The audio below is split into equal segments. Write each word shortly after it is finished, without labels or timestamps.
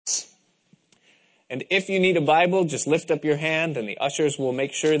And if you need a Bible, just lift up your hand and the ushers will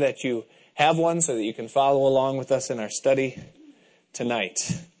make sure that you have one so that you can follow along with us in our study tonight.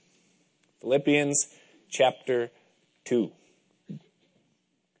 Philippians chapter 2.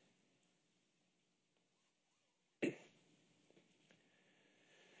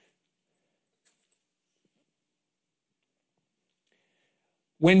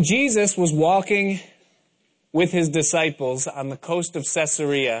 When Jesus was walking with his disciples on the coast of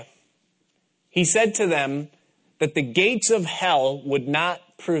Caesarea, he said to them that the gates of hell would not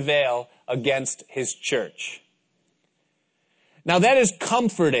prevail against his church. Now that is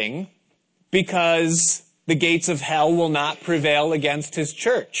comforting because the gates of hell will not prevail against his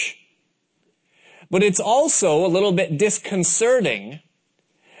church. But it's also a little bit disconcerting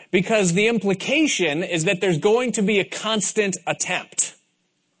because the implication is that there's going to be a constant attempt.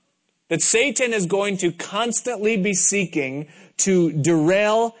 That Satan is going to constantly be seeking to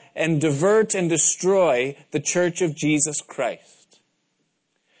derail and divert and destroy the church of Jesus Christ.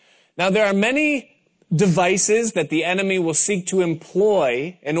 Now, there are many devices that the enemy will seek to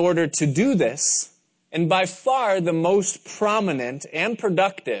employ in order to do this, and by far the most prominent and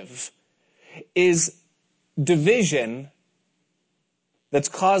productive is division that's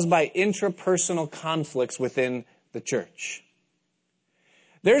caused by intrapersonal conflicts within the church.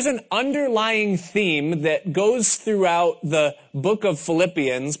 There's an underlying theme that goes throughout the book of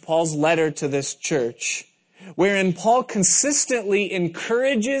Philippians, Paul's letter to this church, wherein Paul consistently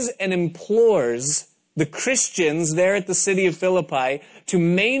encourages and implores the Christians there at the city of Philippi to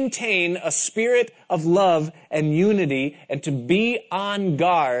maintain a spirit of love and unity and to be on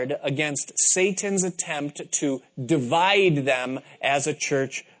guard against Satan's attempt to divide them as a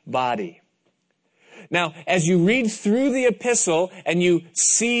church body. Now, as you read through the epistle and you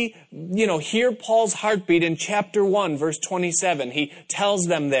see, hear Paul's heartbeat in chapter 1, verse 27, he tells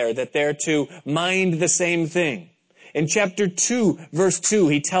them there that they're to mind the same thing. In chapter 2, verse 2,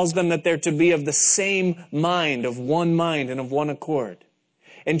 he tells them that they're to be of the same mind, of one mind and of one accord.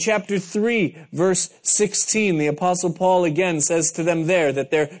 In chapter 3, verse 16, the Apostle Paul again says to them there that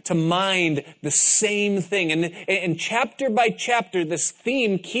they're to mind the same thing. And chapter by chapter, this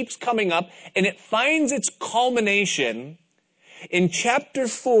theme keeps coming up, and it finds its culmination in chapter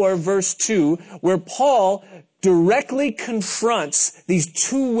 4, verse 2, where Paul directly confronts these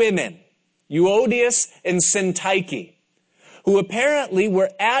two women, Euodias and Syntyche, who apparently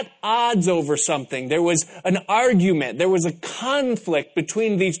were at odds over something. There was an argument. There was a conflict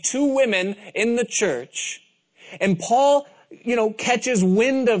between these two women in the church. And Paul, catches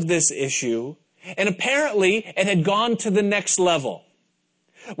wind of this issue. And apparently it had gone to the next level,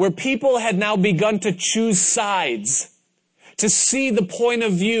 where people had now begun to choose sides, to see the point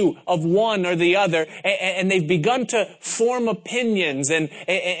of view of one or the other, and they've begun to form opinions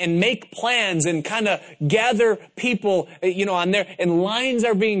and make plans and kind of gather people, on there, and lines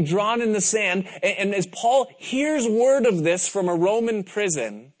are being drawn in the sand. And as Paul hears word of this from a Roman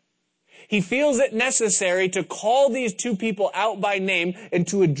prison, he feels it necessary to call these two people out by name and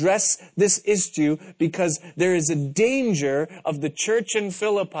to address this issue because there is a danger of the church in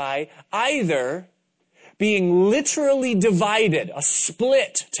Philippi either being literally divided, a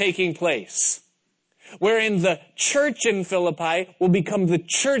split taking place, wherein the church in Philippi will become the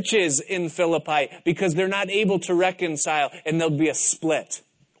churches in Philippi because they're not able to reconcile and there'll be a split.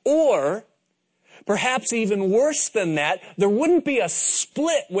 Or, perhaps even worse than that, there wouldn't be a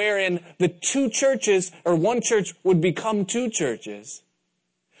split wherein the two churches or one church would become two churches,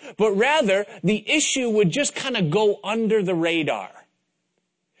 but rather the issue would just kind of go under the radar.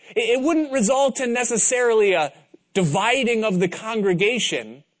 It wouldn't result in necessarily a dividing of the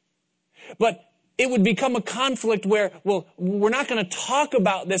congregation, but it would become a conflict where, we're not going to talk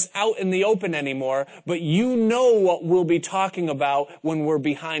about this out in the open anymore, but you know what we'll be talking about when we're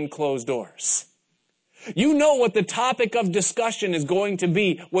behind closed doors. You know what the topic of discussion is going to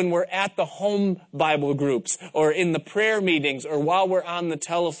be when we're at the home Bible groups or in the prayer meetings or while we're on the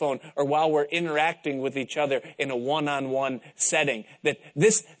telephone or while we're interacting with each other in a one-on-one setting. That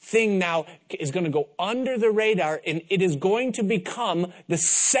this thing now is going to go under the radar and it is going to become the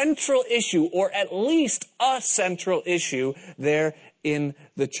central issue, or at least a central issue there in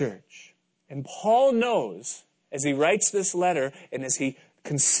the church. And Paul knows, as he writes this letter and as he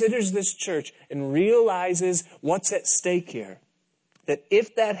considers this church and realizes what's at stake here, that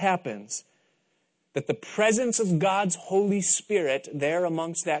if that happens, that the presence of God's Holy Spirit there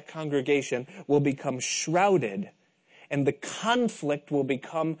amongst that congregation will become shrouded and the conflict will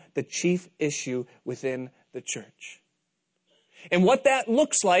become the chief issue within the church. And what that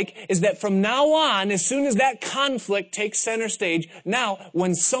looks like is that from now on, as soon as that conflict takes center stage, now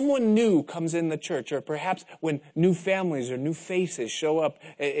when someone new comes in the church, or perhaps when new families or new faces show up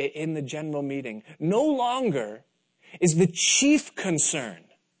in the general meeting, no longer is the chief concern,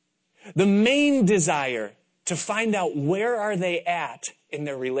 the main desire, to find out where are they at in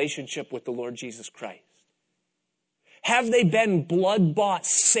their relationship with the Lord Jesus Christ. Have they been blood-bought,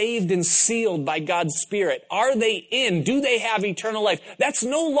 saved, and sealed by God's Spirit? Are they in? Do they have eternal life? That's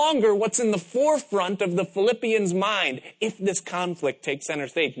no longer what's in the forefront of the Philippians' mind if this conflict takes center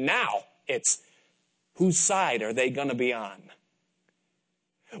stage. Now it's, whose side are they going to be on?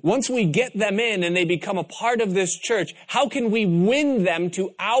 Once we get them in and they become a part of this church, how can we win them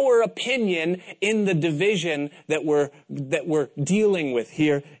to our opinion in the division that we're dealing with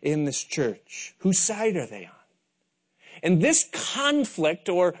here in this church? Whose side are they on? And this conflict,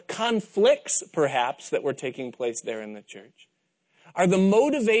 or conflicts perhaps, that were taking place there in the church, are the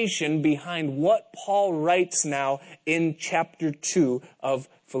motivation behind what Paul writes now in chapter 2 of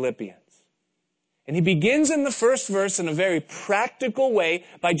Philippians. And he begins in the first verse in a very practical way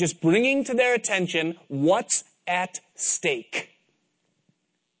by just bringing to their attention what's at stake.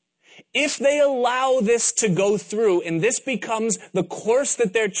 If they allow this to go through, and this becomes the course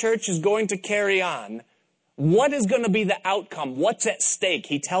that their church is going to carry on, what is going to be the outcome? What's at stake?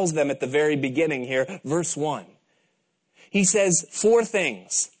 He tells them at the very beginning here, verse 1. He says 4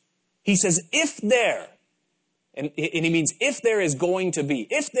 things. He says, if there, and he means if there is going to be,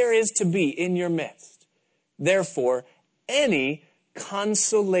 if there is to be in your midst, therefore, any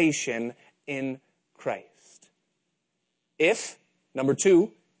consolation in Christ. If, number 2,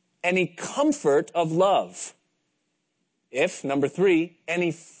 any comfort of love. If, number 3,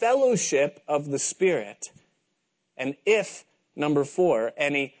 any fellowship of the Spirit. And if, number 4,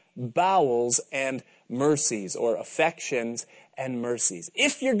 any bowels and mercies, or affections and mercies.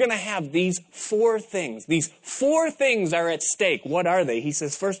 If you're going to have these 4 things are at stake. What are they? He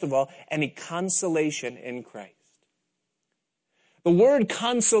says, first of all, any consolation in Christ. The word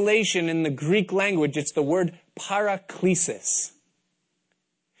consolation in the Greek language, it's the word paraklesis.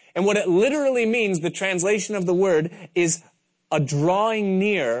 And what it literally means, the translation of the word, is a drawing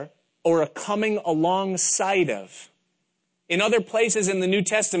near or a coming alongside of. In other places in the New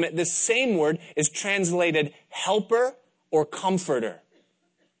Testament, this same word is translated helper or comforter.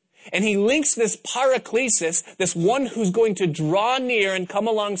 And he links this paraklesis, this one who's going to draw near and come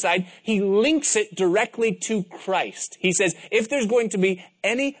alongside, he links it directly to Christ. He says, if there's going to be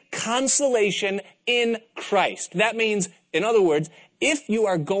any consolation in Christ, that means, in other words, if you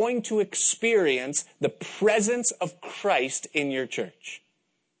are going to experience the presence of Christ in your church.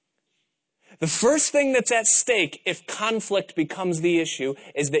 The first thing that's at stake if conflict becomes the issue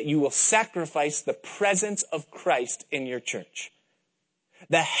is that you will sacrifice the presence of Christ in your church.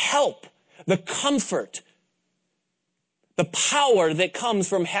 The help, the comfort, the power that comes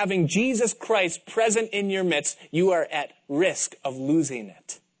from having Jesus Christ present in your midst, you are at risk of losing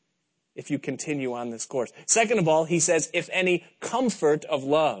it if you continue on this course. Second of all, he says, if any comfort of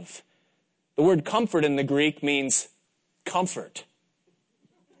love. The word comfort in the Greek means comfort.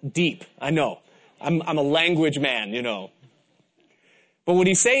 Deep, I know. I'm a language man, you know. But what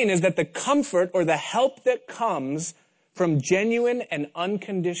he's saying is that the comfort or the help that comes from genuine and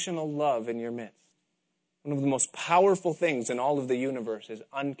unconditional love in your midst. One of the most powerful things in all of the universe is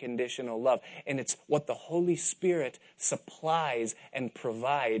unconditional love. And it's what the Holy Spirit supplies and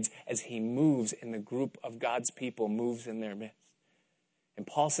provides as he moves in the group of God's people, moves in their midst. And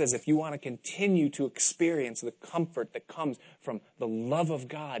Paul says if you want to continue to experience the comfort that comes from the love of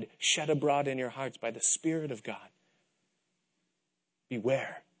God shed abroad in your hearts by the Spirit of God,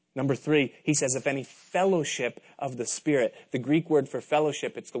 beware. Number 3, he says if any fellowship of the Spirit. The Greek word for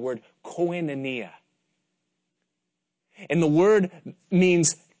fellowship, it's the word koinonia. And the word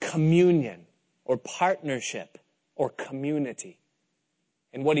means communion or partnership or community.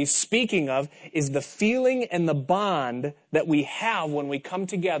 And what he's speaking of is the feeling and the bond that we have when we come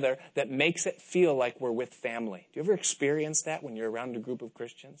together that makes it feel like we're with family. Do you ever experience that when you're around a group of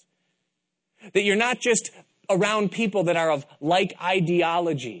Christians? That you're not just around people that are of like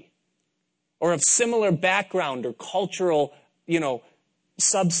ideology or of similar background or cultural,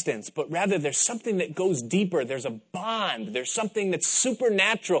 substance, but rather there's something that goes deeper. There's a bond. There's something that's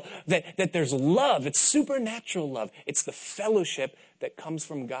supernatural, that there's love. It's supernatural love. It's the fellowship that comes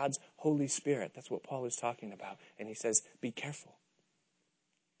from God's Holy Spirit. That's what Paul is talking about. And he says, be careful.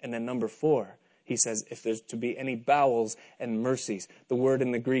 And then number 4, he says, if there's to be any bowels and mercies. The word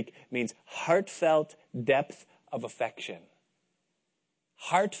in the Greek means heartfelt depth of affection.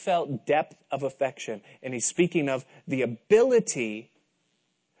 heartfelt depth of affection. And he's speaking of the ability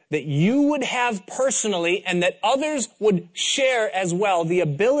that you would have personally and that others would share as well, the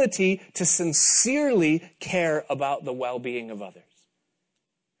ability to sincerely care about the well-being of others.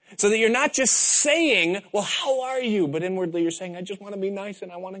 So that you're not just saying, well, how are you? But inwardly you're saying, I just want to be nice and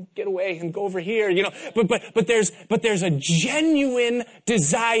I want to get away and go over here, But there's a genuine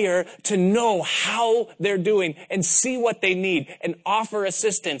desire to know how they're doing and see what they need and offer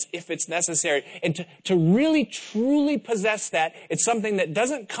assistance if it's necessary. And to really, truly possess that, it's something that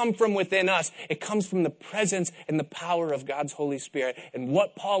doesn't come from within us. It comes from the presence and the power of God's Holy Spirit. And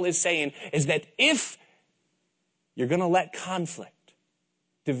what Paul is saying is that if you're going to let conflict,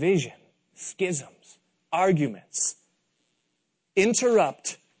 division, schisms, arguments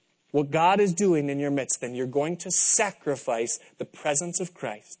interrupt what God is doing in your midst, then you're going to sacrifice the presence of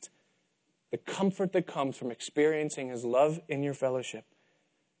Christ, the comfort that comes from experiencing His love in your fellowship,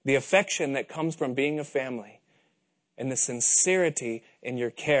 the affection that comes from being a family, and the sincerity in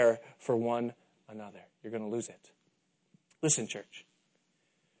your care for one another. You're going to lose it. Listen, church,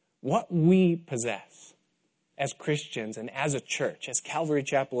 what we possess as Christians and as a church, as Calvary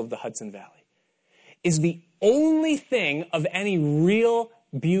Chapel of the Hudson Valley, is the only thing of any real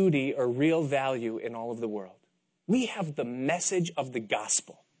beauty or real value in all of the world. We have the message of the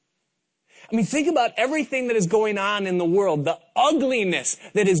gospel. I mean, think about everything that is going on in the world, the ugliness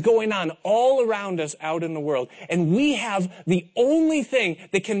that is going on all around us out in the world. And we have the only thing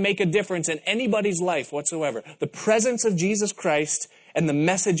that can make a difference in anybody's life whatsoever, the presence of Jesus Christ and the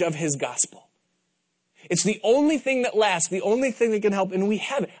message of His gospel. It's the only thing that lasts, the only thing that can help, and we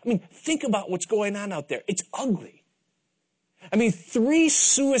have it. I mean, think about what's going on out there. It's ugly. I mean, 3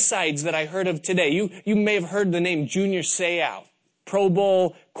 suicides that I heard of today. You may have heard the name Junior Seau, Pro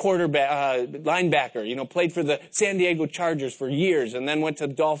Bowl quarterback, linebacker, played for the San Diego Chargers for years and then went to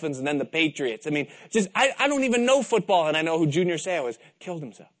the Dolphins and then the Patriots. I mean, I don't even know football and I know who Junior Seau is. Killed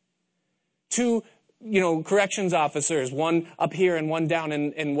himself. 2, corrections officers, one up here and one down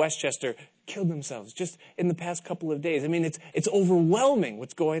in Westchester, killed themselves just in the past couple of days. I mean, it's overwhelming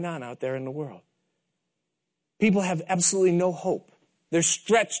what's going on out there in the world. People have absolutely no hope. They're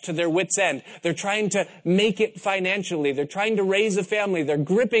stretched to their wits' end. They're trying to make it financially. They're trying to raise a family. They're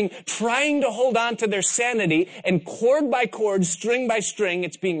trying to hold on to their sanity, and cord by cord, string by string,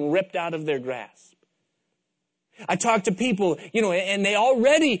 it's being ripped out of their grasp. I talk to people, and they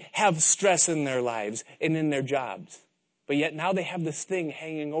already have stress in their lives and in their jobs. But yet now they have this thing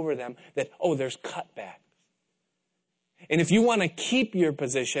hanging over them that, there's cutbacks. And if you want to keep your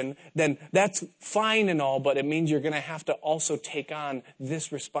position, then that's fine and all, but it means you're going to have to also take on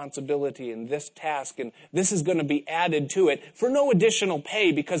this responsibility and this task, and this is going to be added to it for no additional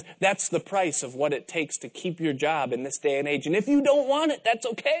pay, because that's the price of what it takes to keep your job in this day and age. And if you don't want it, that's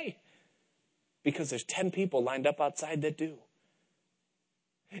okay, because there's 10 people lined up outside that do.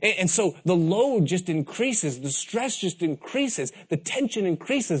 And so the load just increases, the stress just increases, the tension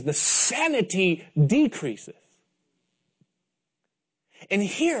increases, the sanity decreases. And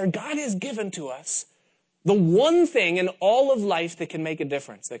here, God has given to us the one thing in all of life that can make a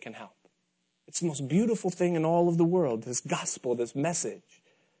difference, that can help. It's the most beautiful thing in all of the world, this gospel, this message.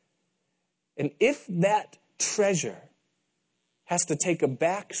 And if that treasure has to take a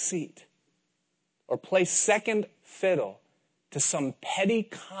back seat or play second fiddle to some petty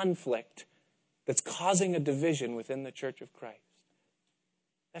conflict that's causing a division within the Church of Christ,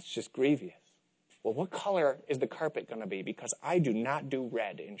 that's just grievous. Well, what color is the carpet going to be? Because I do not do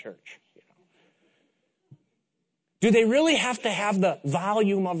red in church. Do they really have to have the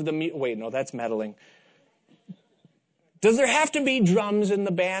volume of the music? Wait, no, that's meddling. Does there have to be drums in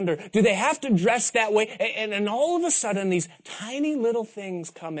the band? Or do they have to dress that way? And all of a sudden, these tiny little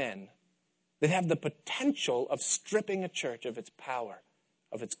things come in that have the potential of stripping a church of its power,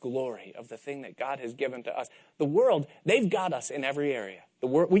 of its glory, of the thing that God has given to us. The world, they've got us in every area.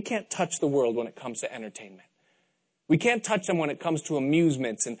 We can't touch the world when it comes to entertainment. We can't touch them when it comes to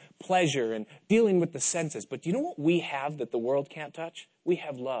amusements and pleasure and dealing with the senses. But do you know what we have that the world can't touch? We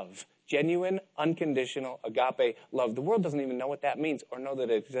have love. Genuine, unconditional, agape love. The world doesn't even know what that means or know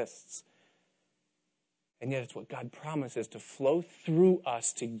that it exists. And yet it's what God promises to flow through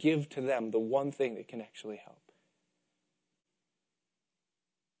us to give to them the one thing that can actually help.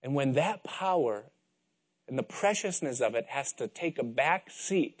 And when that power and the preciousness of it has to take a back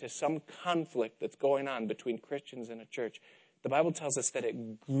seat to some conflict that's going on between Christians and a church, the Bible tells us that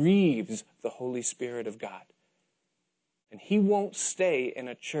it grieves the Holy Spirit of God. And He won't stay in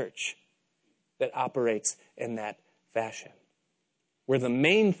a church that operates in that fashion, where the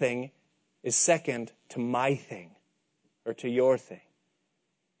main thing is second to my thing or to your thing.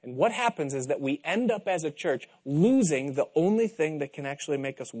 And what happens is that we end up as a church losing the only thing that can actually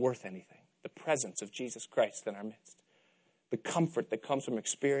make us worth anything, the presence of Jesus Christ in our midst, the comfort that comes from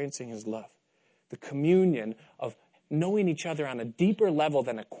experiencing his love, the communion of knowing each other on a deeper level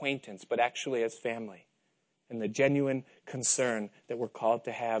than acquaintance, but actually as family, and the genuine concern that we're called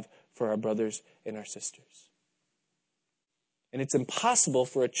to have for our brothers and our sisters. And it's impossible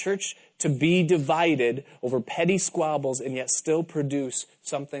for a church to be divided over petty squabbles and yet still produce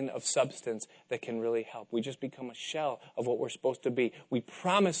something of substance that can really help. We just become a shell of what we're supposed to be. We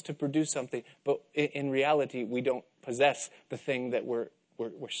promise to produce something, but in reality, we don't possess the thing that we're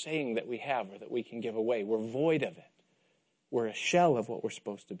saying that we have or that we can give away. We're void of it. We're a shell of what we're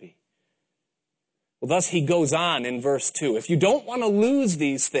supposed to be. Well, thus he goes on in verse 2. If you don't want to lose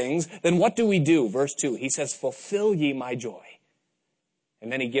these things, then what do we do? Verse 2, he says, fulfill ye my joy.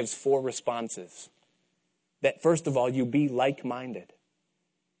 And then he gives 4 responses. That first of all, you be like-minded.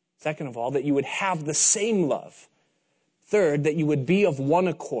 Second of all, that you would have the same love. Third, that you would be of one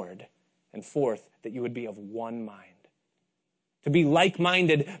accord. And fourth, that you would be of one mind. To be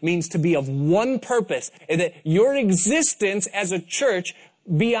like-minded means to be of one purpose, and that your existence as a church,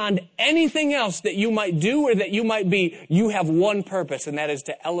 beyond anything else that you might do or that you might be, you have one purpose, and that is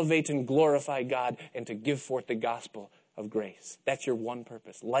to elevate and glorify God and to give forth the gospel of grace. That's your one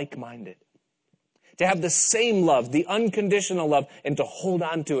purpose, like-minded. To have the same love, the unconditional love, and to hold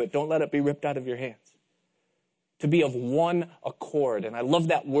on to it. Don't let it be ripped out of your hands. To be of one accord. And I love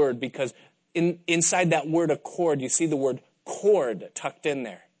that word because inside that word accord, you see the word chord tucked in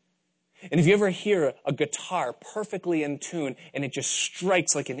there. And if you ever hear a guitar perfectly in tune and it just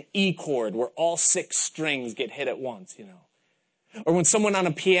strikes like an E chord where all 6 strings get hit at once, Or when someone on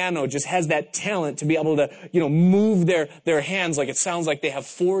a piano just has that talent to be able to, move their hands like it sounds like they have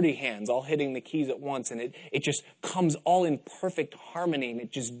 40 hands all hitting the keys at once, and it just comes all in perfect harmony, and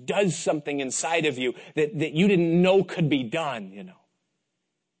it just does something inside of you that you didn't know could be done,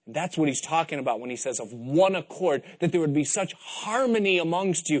 And that's what he's talking about when he says of one accord, that there would be such harmony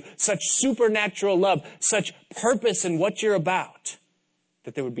amongst you, such supernatural love, such purpose in what you're about.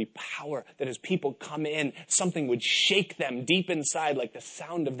 That there would be power, that as people come in, something would shake them deep inside like the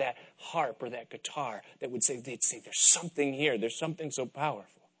sound of that harp or that guitar they'd say, there's something here, there's something so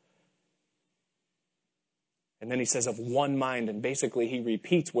powerful. And then he says of one mind, and basically he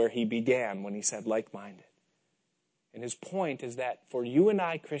repeats where he began when he said like-minded. And his point is that for you and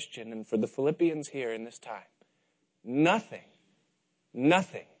I, Christian, and for the Philippians here in this time, nothing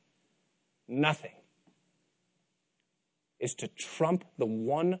is to trump the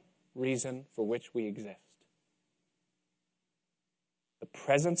one reason for which we exist. The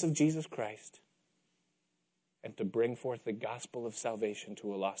presence of Jesus Christ, and to bring forth the gospel of salvation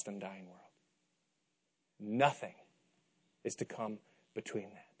to a lost and dying world. Nothing is to come between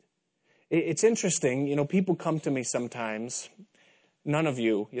that. It's interesting, people come to me sometimes. None of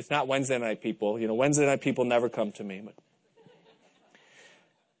you, it's not Wednesday night people. Wednesday night people never come to me.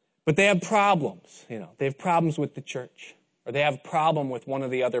 But they have problems, They have problems with the church. Or they have a problem with one of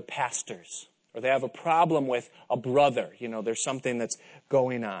the other pastors. Or they have a problem with a brother. There's something that's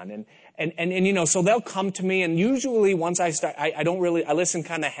going on. And so they'll come to me, and usually once I start, I listen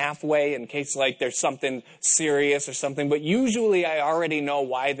kind of halfway in case there's something serious or something, but usually I already know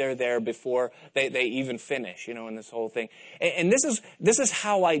why they're there before they even finish, in this whole thing. And this is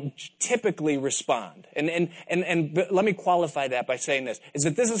how I typically respond. And let me qualify that by saying this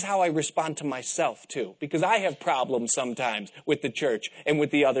is how I respond to myself too, because I have problems sometimes with the church and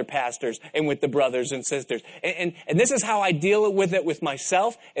with the other pastors and with the brothers and sisters. And this is how I deal with it with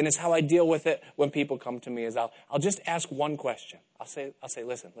myself, and it's how I deal with it when people come to me. Is I'll just ask one question. I'll say,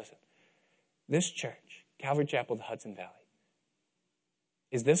 listen. This church, Calvary Chapel, the Hudson Valley,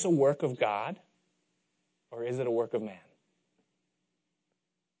 is this a work of God or is it a work of man?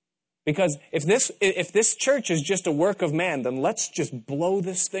 Because if this church is just a work of man, then let's just blow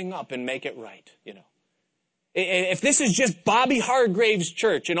this thing up and make it right, If this is just Bobby Hargrave's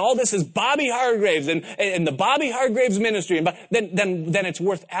church and all this is Bobby Hargrave's and the Bobby Hargrave's ministry, then it's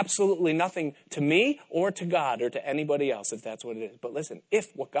worth absolutely nothing to me or to God or to anybody else if that's what it is. But listen,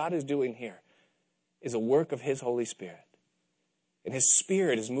 if what God is doing here is a work of His Holy Spirit, and His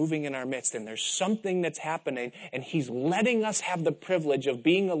Spirit is moving in our midst, and there's something that's happening, and He's letting us have the privilege of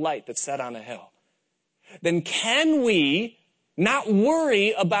being a light that's set on a hill, then can we not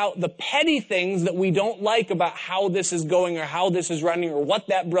worry about the petty things that we don't like about how this is going or how this is running or what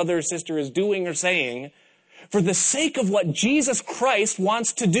that brother or sister is doing or saying, for the sake of what Jesus Christ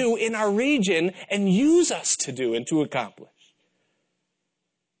wants to do in our region and use us to do and to accomplish?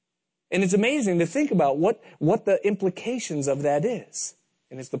 And it's amazing to think about what the implications of that is.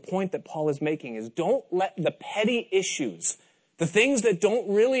 And it's the point that Paul is making is don't let the petty issues, the things that don't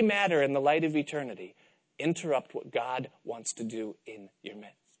really matter in the light of eternity, interrupt what God wants to do in your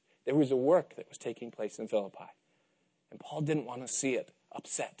midst. There was a work that was taking place in Philippi. And Paul didn't want to see it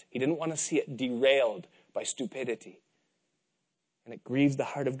upset. He didn't want to see it derailed by stupidity. And it grieves the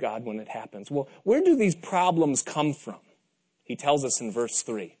heart of God when it happens. Well, where do these problems come from? He tells us in verse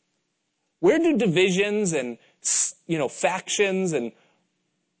 3. Where do divisions and, factions and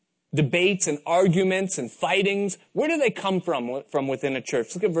debates and arguments and fightings, where do they come from within a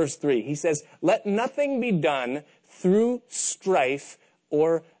church? Look at verse 3. He says, let nothing be done through strife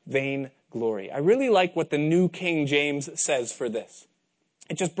or vain glory. I really like what the New King James says for this.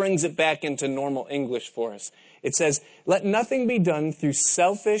 It just brings it back into normal English for us. It says, let nothing be done through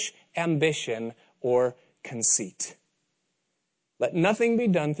selfish ambition or conceit. Let nothing be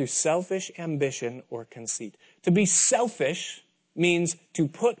done through selfish ambition or conceit. To be selfish means to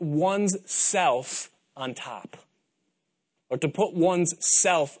put one's self on top, or to put one's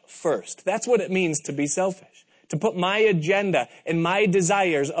self first. That's what it means to be selfish. To put my agenda and my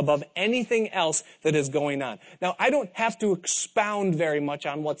desires above anything else that is going on. Now, I don't have to expound very much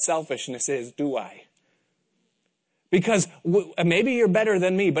on what selfishness is, do I? Because maybe you're better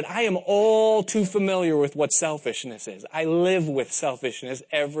than me, but I am all too familiar with what selfishness is. I live with selfishness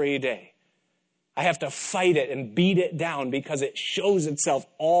every day. I have to fight it and beat it down because it shows itself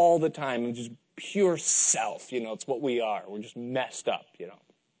all the time in just pure self. It's what we are. We're just messed up,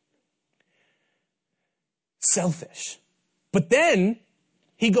 Selfish. But then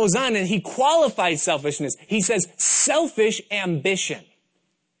he goes on and he qualifies selfishness. He says selfish ambition.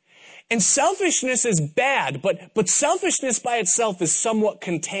 And selfishness is bad, but selfishness by itself is somewhat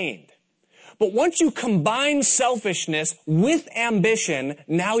contained. But once you combine selfishness with ambition,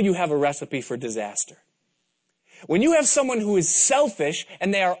 now you have a recipe for disaster. When you have someone who is selfish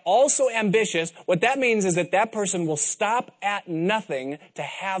and they are also ambitious, what that means is that person will stop at nothing to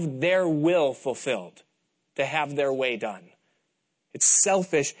have their will fulfilled, to have their way done. It's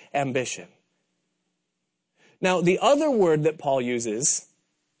selfish ambition. Now, the other word that Paul uses,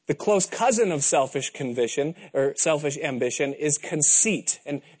 the close cousin of selfish conviction or selfish ambition, is conceit.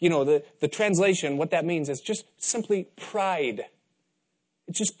 And, the translation, what that means is just simply pride.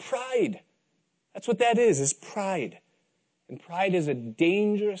 It's just pride. That's what that is pride. And pride is a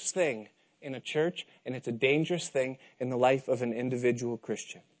dangerous thing in a church, and it's a dangerous thing in the life of an individual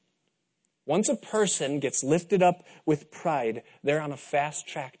Christian. Once a person gets lifted up with pride, they're on a fast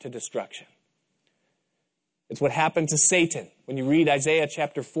track to destruction. It's what happened to Satan. When you read Isaiah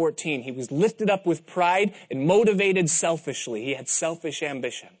chapter 14, he was lifted up with pride and motivated selfishly. He had selfish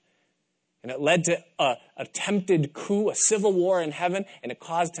ambition. And it led to a attempted coup, a civil war in heaven, and it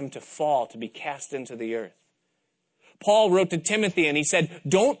caused him to fall, to be cast into the earth. Paul wrote to Timothy and he said,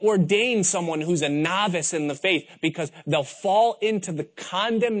 don't ordain someone who's a novice in the faith because they'll fall into the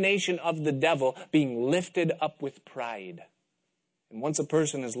condemnation of the devil, being lifted up with pride. And once a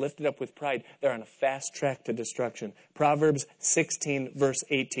person is lifted up with pride, they're on a fast track to destruction. Proverbs 16 verse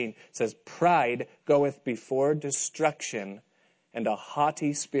 18 says, pride goeth before destruction, and a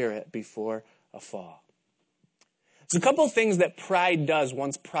haughty spirit before a fall. There's a couple of things that pride does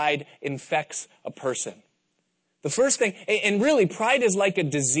once pride infects a person. The first thing, and really pride is like a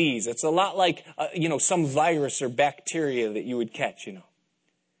disease. It's a lot like, some virus or bacteria that you would catch,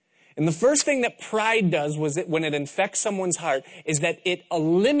 And the first thing that pride does when it infects someone's heart is that it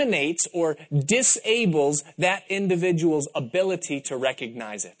eliminates or disables that individual's ability to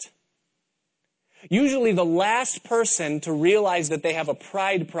recognize it. Usually the last person to realize that they have a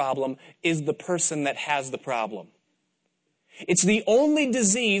pride problem is the person that has the problem. It's the only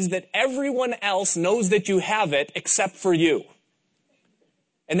disease that everyone else knows that you have it except for you.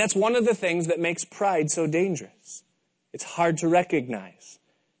 And that's one of the things that makes pride so dangerous. It's hard to recognize.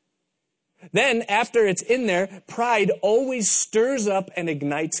 Then, after it's in there, pride always stirs up and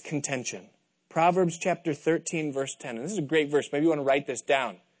ignites contention. Proverbs chapter 13, verse 10. And this is a great verse. Maybe you want to write this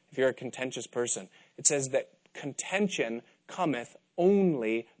down if you're a contentious person. It says that contention cometh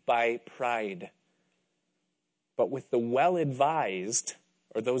only by pride. But with the well-advised,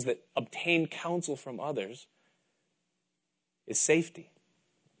 or those that obtain counsel from others, is safety.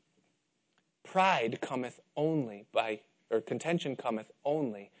 Contention cometh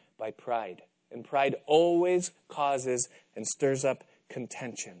only by pride. And pride always causes and stirs up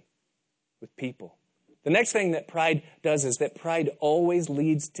contention with people. The next thing that pride does is that pride always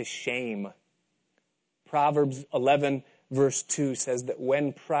leads to shame. Proverbs 11 verse 2 says that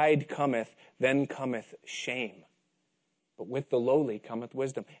when pride cometh, then cometh shame. But with the lowly cometh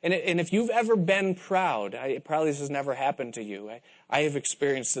wisdom. And if you've ever been proud, probably this has never happened to you. I have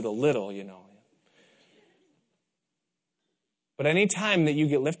experienced it a little, But any time that you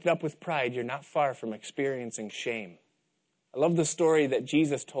get lifted up with pride, you're not far from experiencing shame. I love the story that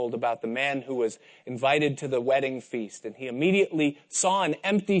Jesus told about the man who was invited to the wedding feast, and he immediately saw an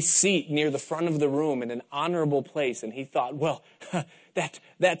empty seat near the front of the room in an honorable place, and he thought, well,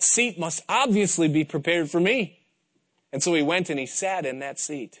 that seat must obviously be prepared for me. And so he went and he sat in that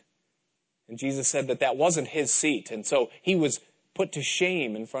seat. And Jesus said that wasn't his seat, and so he was put to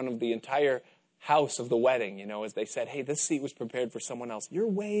shame in front of the entire house of the wedding, as they said, hey, this seat was prepared for someone else. You're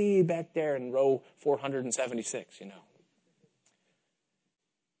way back there in row 476, And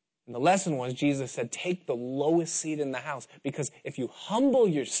the lesson was, Jesus said, take the lowest seat in the house, because if you humble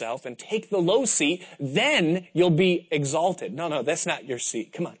yourself and take the low seat, then you'll be exalted. No, that's not your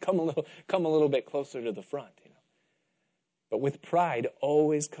seat. Come on, come a little bit closer to the front. But with pride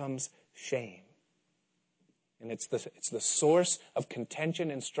always comes shame. And it's the source of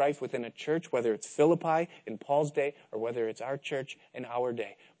contention and strife within a church, whether it's Philippi in Paul's day or whether it's our church in our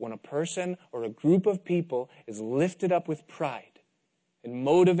day. When a person or a group of people is lifted up with pride and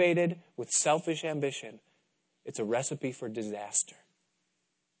motivated with selfish ambition, it's a recipe for disaster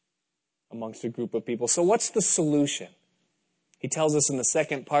amongst a group of people. So what's the solution? He tells us in the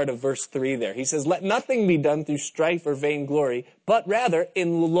second part of verse 3 there. He says, let nothing be done through strife or vainglory, but rather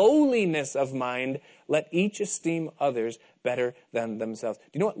in lowliness of mind, let each esteem others better than themselves. Do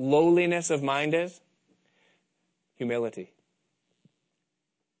you know what lowliness of mind is? Humility.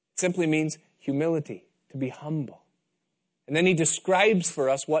 It simply means humility, to be humble. And then he describes for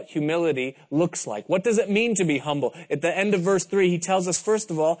us what humility looks like. What does it mean to be humble? At the end of verse 3, he tells us,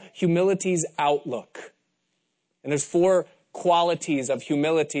 first of all, humility's outlook. And there's 4 qualities of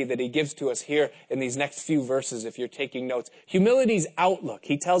humility that he gives to us here in these next few verses if you're taking notes. Humility's outlook.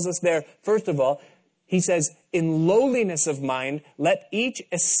 He tells us there, first of all, he says, in lowliness of mind, let each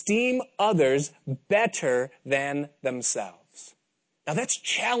esteem others better than themselves. Now that's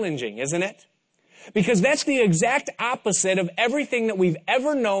challenging, isn't it? Because that's the exact opposite of everything that we've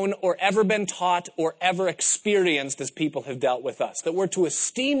ever known or ever been taught or ever experienced as people have dealt with us. That we're to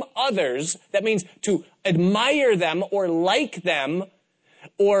esteem others, that means to admire them or like them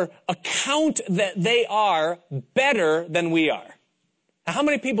or account that they are better than we are. Now, how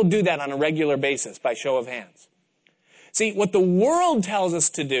many people do that on a regular basis by show of hands? See, what the world tells us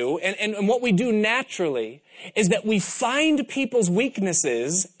to do, and what we do naturally, is that we find people's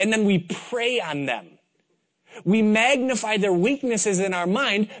weaknesses and then we prey on them. We magnify their weaknesses in our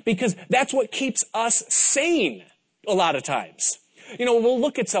mind because that's what keeps us sane a lot of times. We'll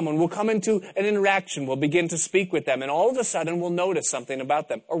look at someone, we'll come into an interaction, we'll begin to speak with them, and all of a sudden we'll notice something about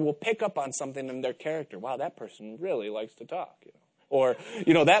them, or we'll pick up on something in their character. Wow, that person really likes to talk. Or,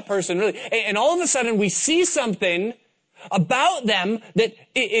 that person really... And all of a sudden we see something about them that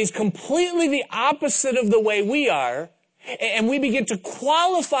is completely the opposite of the way we are, and we begin to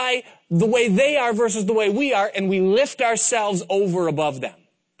qualify the way they are versus the way we are, and we lift ourselves over above them.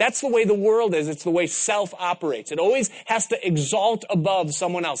 That's the way the world is. It's the way self operates. It always has to exalt above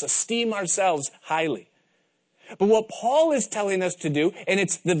someone else, esteem ourselves highly. But what Paul is telling us to do, and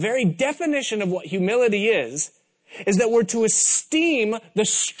it's the very definition of what humility is that we're to esteem the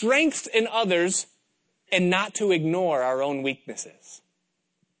strengths in others and not to ignore our own weaknesses.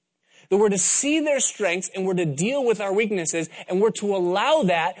 That we're to see their strengths and we're to deal with our weaknesses, and we're to allow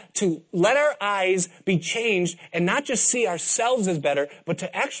that to let our eyes be changed and not just see ourselves as better, but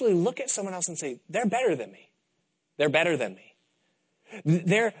to actually look at someone else and say, they're better than me. They're better than me.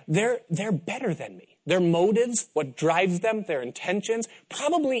 They're better than me. Their motives, what drives them, their intentions,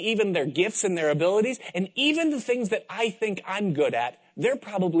 probably even their gifts and their abilities, and even the things that I think I'm good at, they're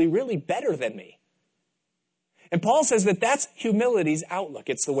probably really better than me. And Paul says that that's humility's outlook.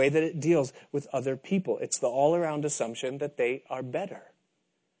 It's the way that it deals with other people. It's the all-around assumption that they are better.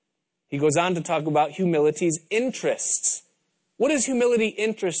 He goes on to talk about humility's interests. What is humility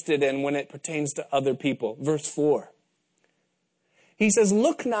interested in when it pertains to other people? Verse 4. He says,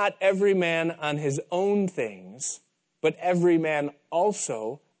 look not every man on his own things, but every man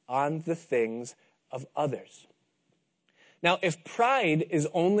also on the things of others. Now, if pride is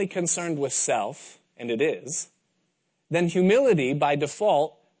only concerned with self, and it is, then humility, by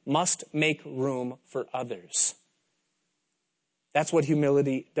default, must make room for others. That's what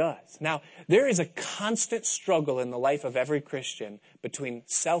humility does. Now, there is a constant struggle in the life of every Christian between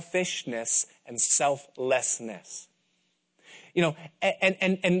selfishness and selflessness.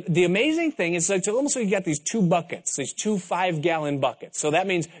 And the amazing thing is it's almost like you got these two buckets, these two 5-gallon buckets. So that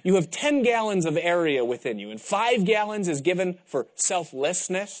means you have 10 gallons of area within you, and 5 gallons is given for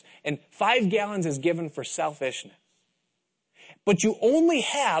selflessness, and 5 gallons is given for selfishness. But you only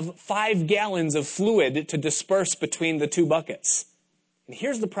have 5 gallons of fluid to disperse between the two buckets. And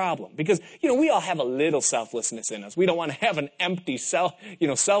here's the problem, because, we all have a little selflessness in us. We don't want to have an empty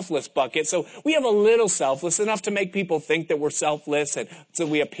selfless bucket. So we have a little selfless, enough to make people think that we're selfless, and so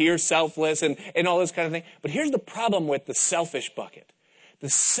we appear selfless and all this kind of thing. But here's the problem with the selfish bucket. The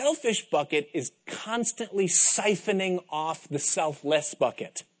selfish bucket is constantly siphoning off the selfless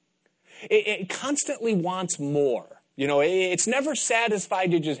bucket. It constantly wants more. It's never satisfied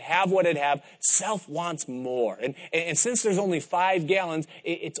to just have what it have. Self wants more. And since there's only 5 gallons,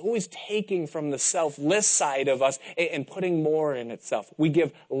 it's always taking from the selfless side of us and putting more in itself. We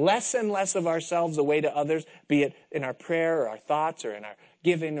give less and less of ourselves away to others, be it in our prayer or our thoughts or in our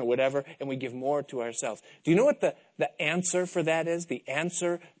giving or whatever, and we give more to ourselves. Do you know what the answer for that is? The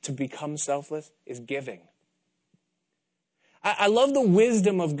answer to become selfless is giving. I love the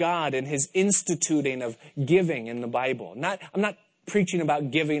wisdom of God and his instituting of giving in the Bible. I'm not preaching about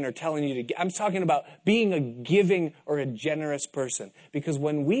giving or telling you to give. I'm talking about being a giving or a generous person. Because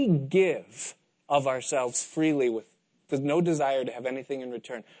when we give of ourselves freely with no desire to have anything in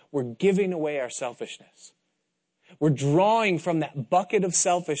return, we're giving away our selfishness. We're drawing from that bucket of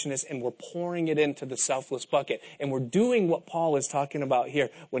selfishness and we're pouring it into the selfless bucket. And we're doing what Paul is talking about here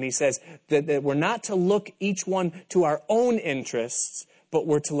when he says that we're not to look each one to our own interests, but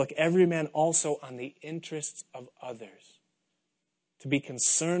we're to look every man also on the interests of others. To be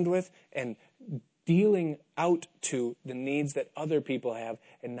concerned with and dealing out to the needs that other people have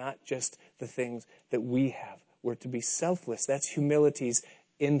and not just the things that we have. We're to be selfless. That's humility's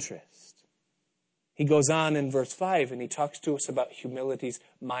interest. He goes on in verse 5 and he talks to us about humility's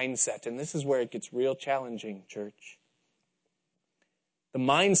mindset. And this is where it gets real challenging, church. The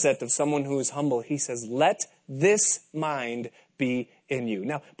mindset of someone who is humble, he says, let this mind be in you.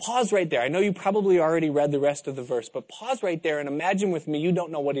 Now, pause right there. I know you probably already read the rest of the verse, but pause right there and imagine with me, you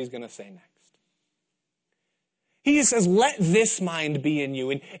don't know what he's going to say next. He just says, let this mind be in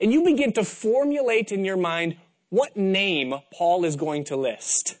you. And you begin to formulate in your mind what name Paul is going to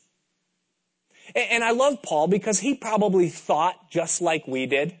list. And I love Paul because he probably thought just like we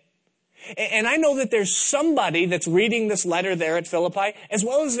did. And I know that there's somebody that's reading this letter there at Philippi, as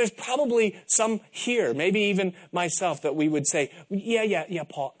well as there's probably some here, maybe even myself, that we would say, yeah,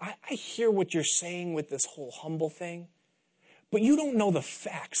 Paul, I hear what you're saying with this whole humble thing, but you don't know the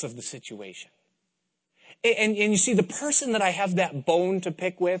facts of the situation. And you see, the person that I have that bone to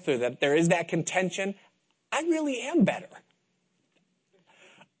pick with, or that there is that contention, I really am better.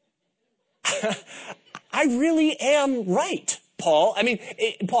 I really am right, Paul. I mean,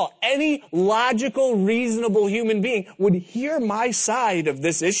 Paul, any logical, reasonable human being would hear my side of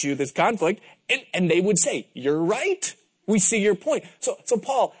this issue, this conflict, and they would say, you're right. We see your point. So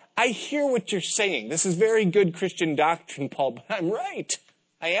Paul, I hear what you're saying. This is very good Christian doctrine, Paul, but I'm right.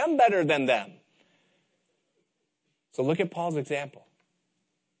 I am better than them. So look at Paul's example.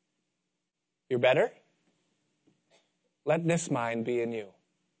 You're better? Let this mind be in you,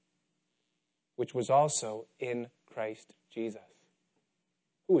 which was also in Christ Jesus.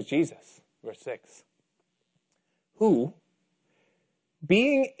 Who was Jesus? Verse 6. Who,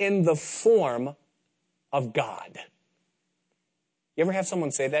 being in the form of God. You ever have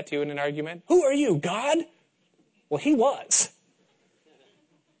someone say that to you in an argument? Who are you, God? Well, he was.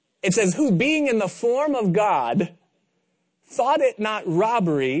 It says, who, being in the form of God, thought it not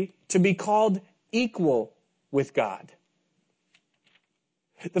robbery to be called equal with God.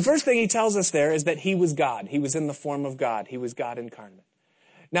 The first thing he tells us there is that he was God. He was in the form of God. He was God incarnate.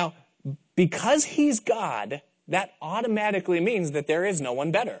 Now, because he's God, that automatically means that there is no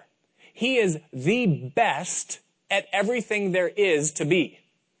one better. He is the best at everything there is to be.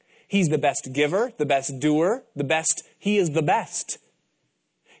 He's the best giver, the best doer, he is the best.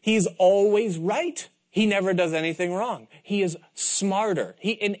 He's always right. He never does anything wrong. He is smarter.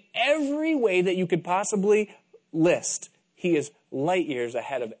 In every way that you could possibly list, he is light years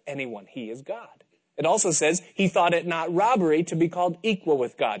ahead of anyone. He is God. It also says he thought it not robbery to be called equal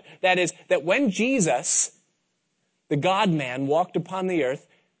with God. That is, that when Jesus, the God-man, walked upon the earth,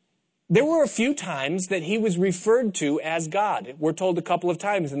 there were a few times that he was referred to as God. We're told a couple of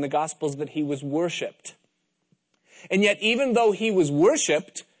times in the Gospels that he was worshipped. And yet, even though he was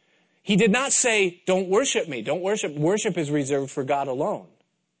worshipped, he did not say, don't worship me. Don't worship. Worship is reserved for God alone.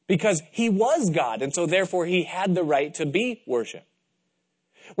 Because he was God, and so therefore he had the right to be worshipped.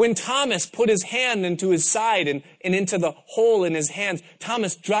 When Thomas put his hand into his side and into the hole in his hands,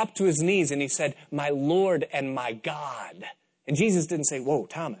 Thomas dropped to his knees and he said, "My Lord and my God." And Jesus didn't say, "Whoa,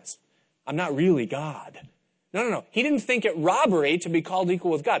 Thomas, I'm not really God." No. He didn't think it robbery to be called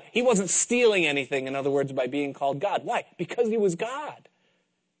equal with God. He wasn't stealing anything, in other words, by being called God. Why? Because he was God.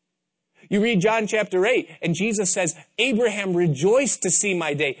 You read John chapter 8, and Jesus says, "Abraham rejoiced to see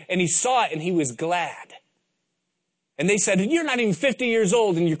my day, and he saw it and he was glad." And they said, "You're not even 50 years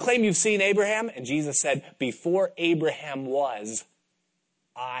old and you claim you've seen Abraham?" And Jesus said, "Before Abraham was,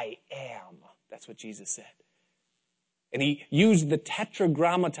 I am." That's what Jesus said. And he used the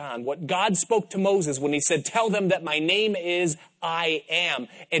tetragrammaton, what God spoke to Moses when he said, "Tell them that my name is I am."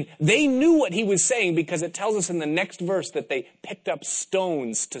 And they knew what he was saying because it tells us in the next verse that they picked up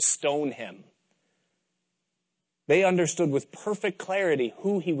stones to stone him. They understood with perfect clarity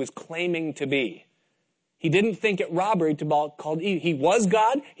who he was claiming to be. He didn't think it robbery to be called. He was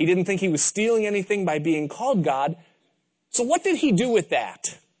God. He didn't think he was stealing anything by being called God. So what did he do with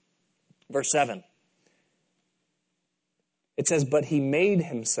that? Verse 7. It says, "But he made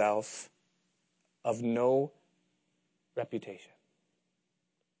himself of no reputation."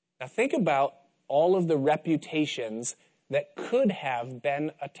 Now think about all of the reputations that could have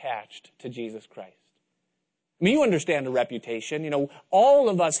been attached to Jesus Christ. I mean, you understand a reputation. You know, all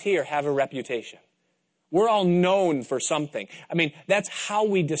of us here have a reputation. We're all known for something. I mean, that's how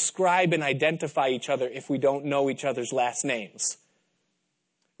we describe and identify each other if we don't know each other's last names.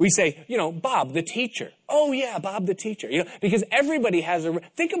 We say, Bob the teacher. Oh yeah, Bob the teacher. Because everybody has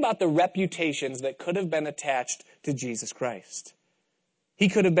think about the reputations that could have been attached to Jesus Christ. He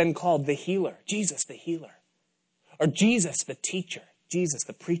could have been called the healer, Jesus the healer. Or Jesus the teacher, Jesus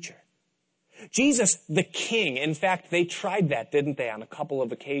the preacher. Jesus the king. In fact, they tried that, didn't they, on a couple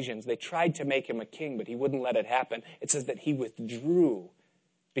of occasions. They tried to make him a king, but he wouldn't let it happen. It says that he withdrew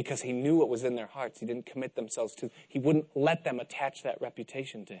because he knew what was in their hearts. He didn't commit themselves to. He wouldn't let them attach that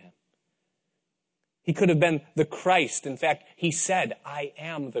reputation to him. He could have been the Christ. In fact, he said, "I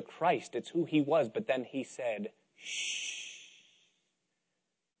am the Christ." It's who he was. But then he said, "Shh,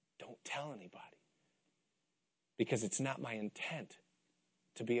 don't tell anybody, because it's not my intent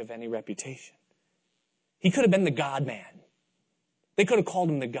to be of any reputation." He could have been the God-man. They could have called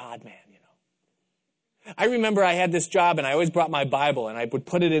him the God-man, I remember I had this job, and I always brought my Bible, and I would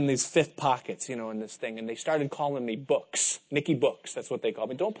put it in these fifth pockets, in this thing, and they started calling me Books. Nicky Books, that's what they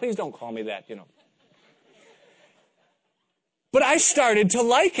called me. Please don't call me that, But I started to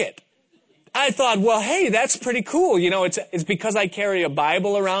like it. I thought, well, hey, that's pretty cool. It's because I carry a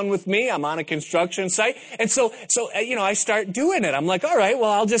Bible around with me. I'm on a construction site. And so I start doing it. I'm like, all right,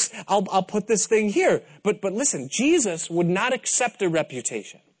 well, I'll put this thing here. But listen, Jesus would not accept a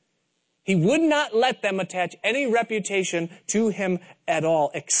reputation. He would not let them attach any reputation to him at all,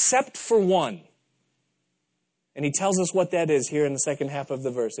 except for one. And he tells us what that is here in the second half of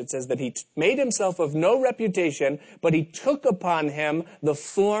the verse. It says that he made himself of no reputation, but he took upon him the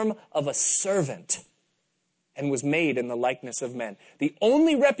form of a servant and was made in the likeness of men. The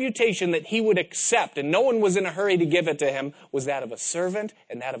only reputation that he would accept, and no one was in a hurry to give it to him, was that of a servant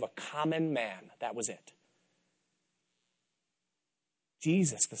and that of a common man. That was it.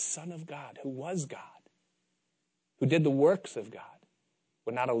 Jesus, the Son of God, who was God, who did the works of God,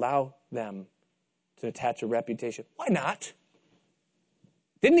 would not allow them to attach a reputation. Why not?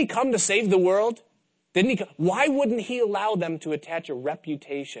 Didn't he come to save the world? Why wouldn't he allow them to attach a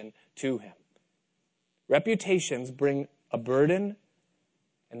reputation to him? Reputations bring a burden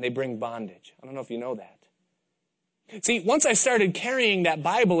and they bring bondage. I don't know if you know that. See, once I started carrying that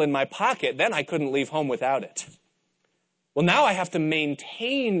Bible in my pocket, then I couldn't leave home without it. Well, now I have to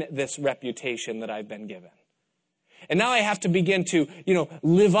maintain this reputation that I've been given. And now I have to begin to,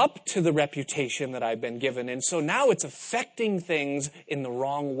 live up to the reputation that I've been given. And so now it's affecting things in the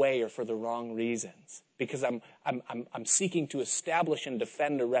wrong way or for the wrong reasons. Because I'm seeking to establish and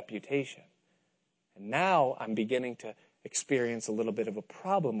defend a reputation. And now I'm beginning to experience a little bit of a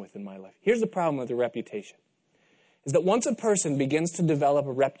problem within my life. Here's the problem with a reputation. Is that once a person begins to develop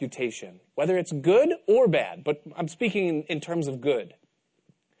a reputation, whether it's good or bad, but I'm speaking in terms of good,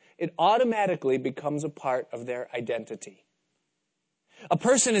 it automatically becomes a part of their identity. A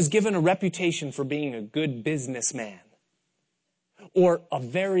person is given a reputation for being a good businessman or a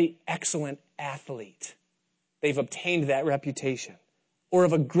very excellent athlete. They've obtained that reputation. Or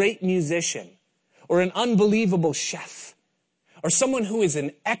of a great musician or an unbelievable chef. Or someone who is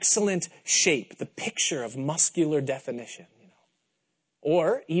in excellent shape, the picture of muscular definition,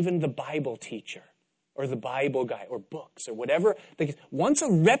 Or even the Bible teacher, or the Bible guy or books or whatever. Once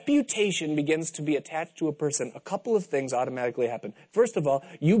a reputation begins to be attached to a person, a couple of things automatically happen. First of all,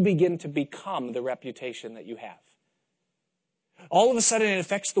 you begin to become the reputation that you have. All of a sudden, it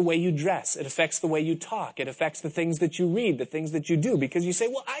affects the way you dress. It affects the way you talk. It affects the things that you read, the things that you do, because you say,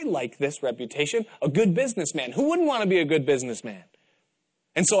 well, I like this reputation, a good businessman. Who wouldn't want to be a good businessman?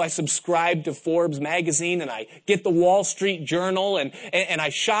 And so I subscribe to Forbes magazine, and I get the Wall Street Journal, and I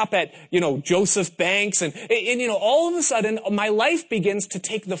shop at, Joseph Banks, and all of a sudden, my life begins to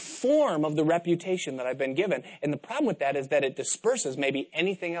take the form of the reputation that I've been given. And the problem with that is that it disperses maybe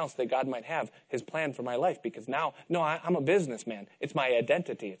anything else that God might have his plan for my life, because now, I'm a businessman. It's my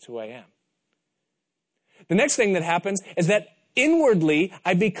identity. It's who I am. The next thing that happens is that inwardly,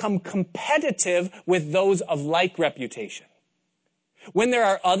 I become competitive with those of like reputation. When there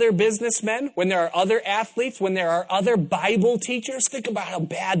are other businessmen, when there are other athletes, when there are other Bible teachers, think about how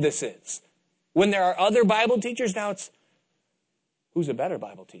bad this is. When there are other Bible teachers, now it's, who's a better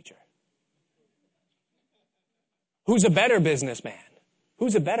Bible teacher? Who's a better businessman?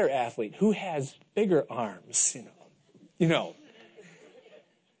 Who's a better athlete? Who has bigger arms? You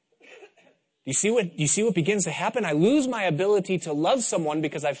see what begins to happen? I lose my ability to love someone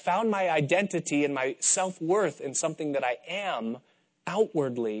because I've found my identity and my self-worth in something that I am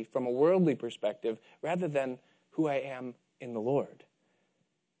outwardly from a worldly perspective rather than who I am in the Lord.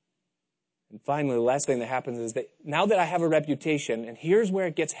 And finally, the last thing that happens is that now that I have a reputation, and here's where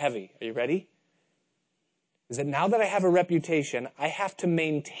it gets heavy. Are you ready? Is that now that I have a reputation, I have to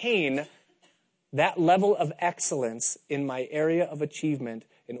maintain that level of excellence in my area of achievement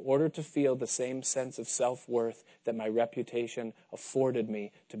in order to feel the same sense of self-worth that my reputation afforded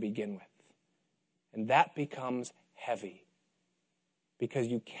me to begin with. And that becomes heavy. Because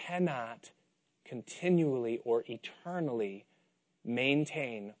you cannot continually or eternally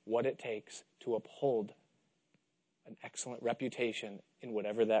maintain what it takes to uphold an excellent reputation in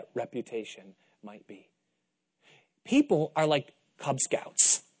whatever that reputation might be. People are like Cub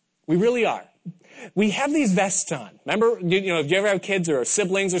Scouts. We really are. We have these vests on. Remember, if you ever have kids or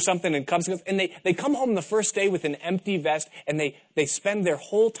siblings or something in Cub Scouts, and they come home the first day with an empty vest, and they spend their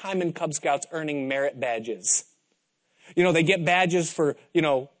whole time in Cub Scouts earning merit badges. They get badges for,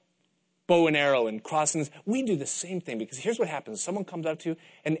 bow and arrow and crossings. We do the same thing because here's what happens. Someone comes up to you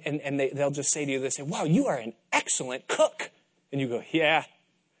and they'll just say to you, they say, wow, you are an excellent cook. And you go, yeah,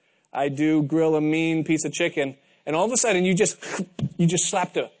 I do grill a mean piece of chicken. And all of a sudden you just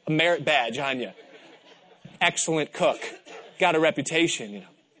slapped a merit badge on you. Excellent cook. Got a reputation,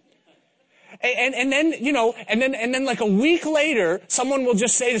 And then like a week later, someone will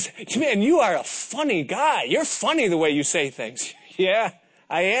just say this, man, you are a funny guy. You're funny the way you say things. Yeah,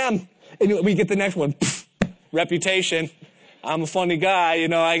 I am. And we get the next one. Reputation. I'm a funny guy.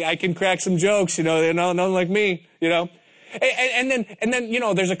 I can crack some jokes, they're not like me, And then,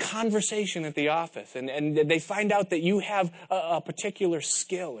 there's a conversation at the office and they find out that you have a particular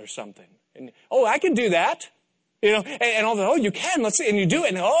skill or something. And, oh, I can do that. And all the, oh, you can, let's see, and you do it,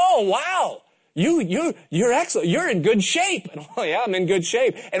 and oh, wow, you're excellent, you're in good shape, and oh yeah, I'm in good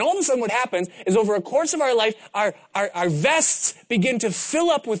shape, and all of a sudden what happens is over a course of our life, our vests begin to fill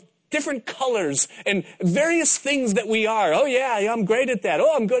up with different colors and various things that we are. Oh yeah, I'm great at that.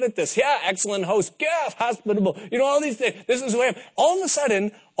 Oh, I'm good at this. Yeah, excellent host. Yeah, hospitable. All these things. This is who I am. All of a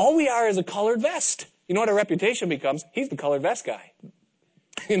sudden, all we are is a colored vest. You know what our reputation becomes? He's the colored vest guy.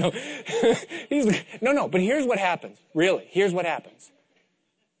 But here's what happens. Really, here's what happens.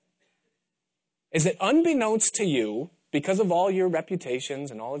 Is that unbeknownst to you, because of all your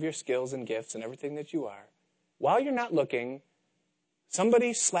reputations and all of your skills and gifts and everything that you are, while you're not looking,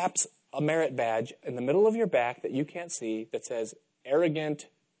 somebody slaps a merit badge in the middle of your back that you can't see that says, arrogant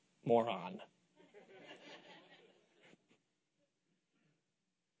moron.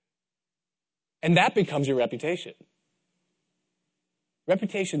 And that becomes your reputation.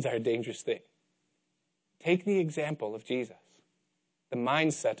 Reputations are a dangerous thing. Take the example of Jesus, the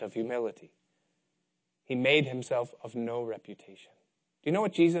mindset of humility. He made himself of no reputation. Do you know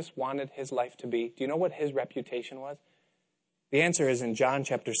what Jesus wanted his life to be? Do you know what his reputation was? The answer is in John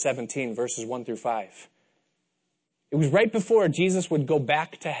chapter 17, verses 1 through 5. It was right before Jesus would go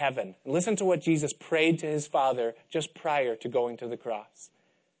back to heaven. And listen to what Jesus prayed to his Father just prior to going to the cross.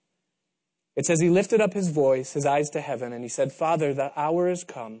 It says, he lifted up his voice, his eyes to heaven, and he said, Father, the hour is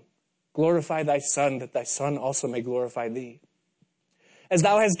come. Glorify thy Son, that thy Son also may glorify thee. As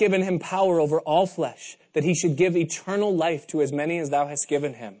thou hast given him power over all flesh, that he should give eternal life to as many as thou hast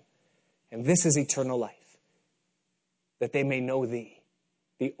given him. And this is eternal life, that they may know thee,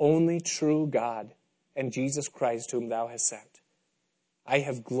 the only true God, and Jesus Christ whom thou hast sent. I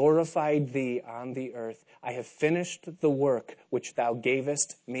have glorified thee on the earth. I have finished the work which thou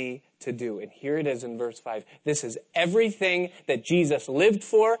gavest me to do. And here it is in verse 5. This is everything that Jesus lived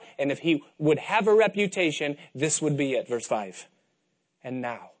for, and if he would have a reputation, this would be it. Verse 5. And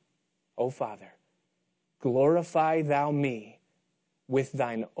now, O Father, glorify thou me with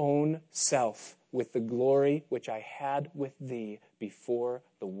thine own self, with the glory which I had with thee before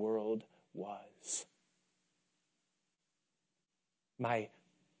the world was. My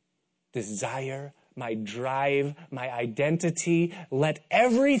desire, my drive, my identity, let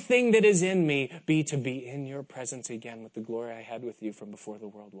everything that is in me be to be in your presence again with the glory I had with you from before the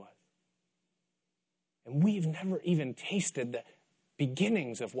world was. And we've never even tasted the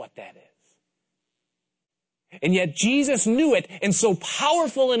beginnings of what that is. And yet Jesus knew it, and so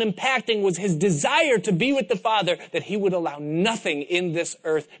powerful and impacting was his desire to be with the Father that he would allow nothing in this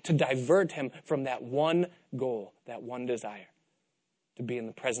earth to divert him from that one goal, that one desire, to be in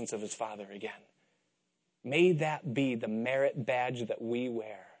the presence of his Father again. May that be the merit badge that we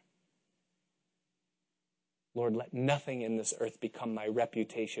wear. Lord, let nothing in this earth become my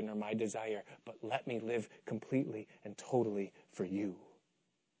reputation or my desire, but let me live completely and totally for you.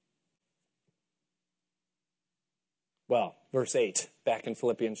 Well, verse 8, back in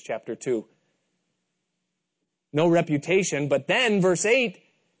Philippians chapter 2. No reputation, but then verse 8,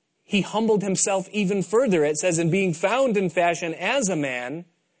 he humbled himself even further. It says, in being found in fashion as a man,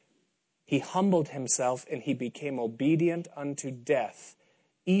 he humbled himself and he became obedient unto death,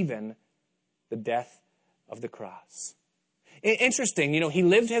 even the death of the cross. Interesting, he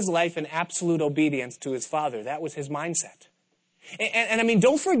lived his life in absolute obedience to his Father. That was his mindset. And I mean,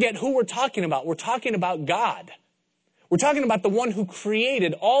 don't forget who we're talking about. We're talking about God. We're talking about the one who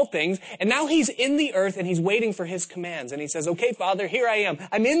created all things, and now he's in the earth and he's waiting for his commands. And he says, okay, Father, here I am.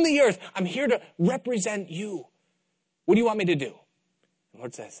 I'm in the earth. I'm here to represent you. What do you want me to do? The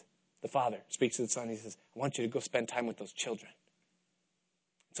Lord says, the Father speaks to the Son. He says, I want you to go spend time with those children.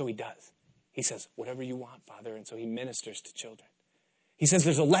 So he does. He says, whatever you want, Father. And so he ministers to children. He says,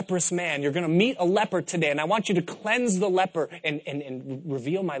 there's a leprous man. You're going to meet a leper today, and I want you to cleanse the leper and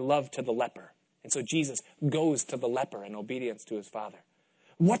reveal my love to the leper. And so Jesus goes to the leper in obedience to his Father.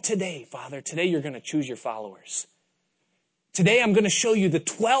 What today, Father? Today you're going to choose your followers. Today I'm going to show you the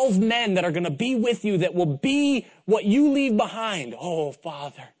 12 men that are going to be with you that will be what you leave behind. Oh,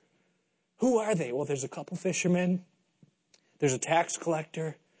 Father. Who are they? Well, there's a couple fishermen. There's a tax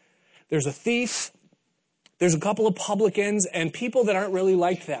collector. There's a thief. There's a couple of publicans and people that aren't really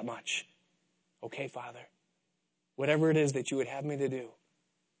liked that much. Okay, Father. Whatever it is that you would have me to do.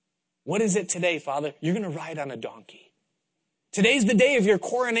 What is it today, Father? You're going to ride on a donkey. Today's the day of your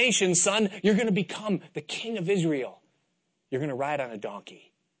coronation, son. You're going to become the king of Israel. You're going to ride on a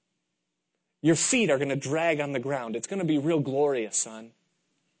donkey. Your feet are going to drag on the ground. It's going to be real glorious, son.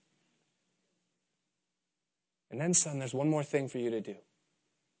 And then, son, there's one more thing for you to do.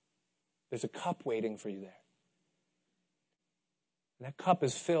 There's a cup waiting for you there. And that cup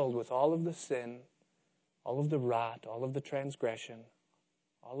is filled with all of the sin, all of the rot, all of the transgression,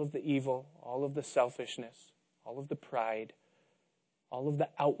 all of the evil, all of the selfishness, all of the pride, all of the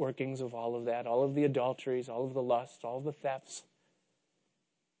outworkings of all of that, all of the adulteries, all of the lusts, all of the thefts,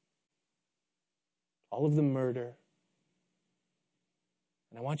 all of the murder.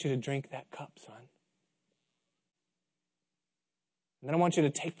 And I want you to drink that cup, son. And then I want you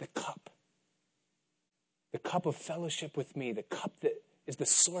to take the cup of fellowship with me, the cup that is the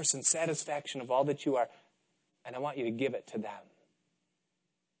source and satisfaction of all that you are, and I want you to give it to them.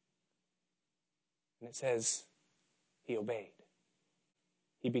 And it says, he obeyed.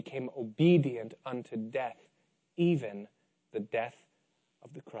 He became obedient unto death, even the death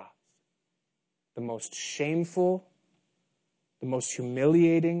of the cross. The most shameful, the most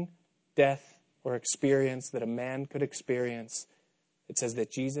humiliating death or experience that a man could experience. It says that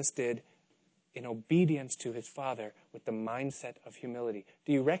Jesus did in obedience to his Father with the mindset of humility.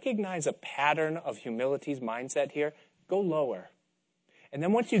 Do you recognize a pattern of humility's mindset here? Go lower. And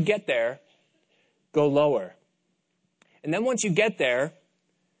then once you get there, go lower. And then once you get there,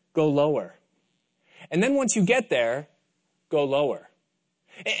 go lower. And then once you get there, go lower.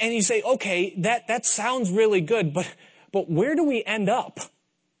 And you say, okay, that sounds really good, but where do we end up?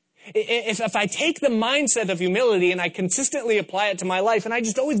 If I take the mindset of humility and I consistently apply it to my life and I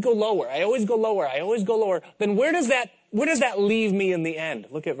just always go lower, I always go lower, then where does that leave me in the end?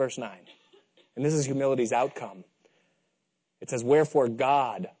 Look at verse 9. And this is humility's outcome. It says, wherefore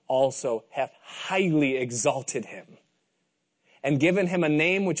God also hath highly exalted him and given him a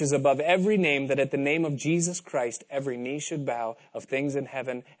name which is above every name, that at the name of Jesus Christ every knee should bow, of things in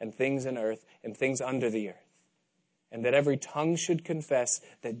heaven and things in earth and things under the earth. and that every tongue should confess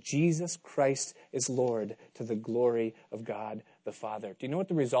that Jesus Christ is Lord, to the glory of God the Father. Do you know what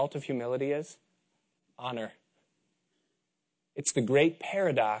the result of humility is? Honor. It's the great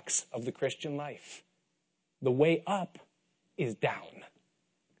paradox of the Christian life. The way up is down.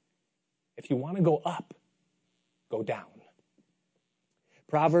 If you want to go up, go down.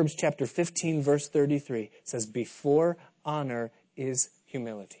 Proverbs chapter 15, verse 33 says, before honor is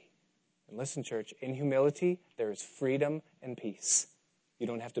humility. And listen, church, in humility, there is freedom and peace. You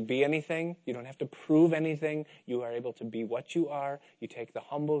don't have to be anything. You don't have to prove anything. You are able to be what you are. You take the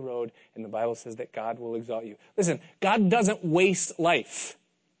humble road, and the Bible says that God will exalt you. Listen, God doesn't waste life.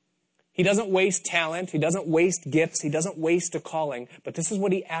 He doesn't waste talent. He doesn't waste gifts. He doesn't waste a calling. But this is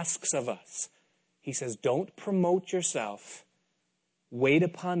what he asks of us. He says, don't promote yourself. Wait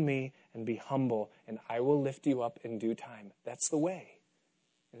upon me and be humble, and I will lift you up in due time. That's the way.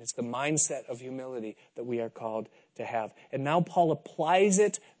 And it's the mindset of humility that we are called to have. And now Paul applies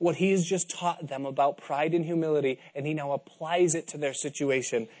it, what he has just taught them about pride and humility, and he now applies it to their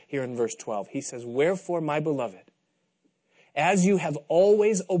situation here in verse 12. He says, wherefore, my beloved, as you have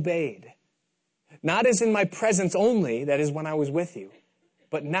always obeyed, not as in my presence only, that is when I was with you,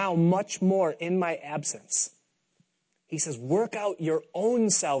 but now much more in my absence. He says, work out your own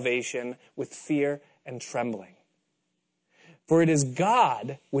salvation with fear and trembling. For it is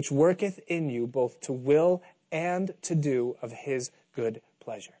God which worketh in you both to will and to do of his good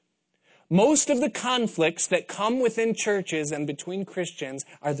pleasure. Most of the conflicts that come within churches and between Christians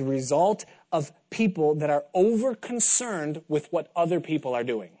are the result of people that are over-concerned with what other people are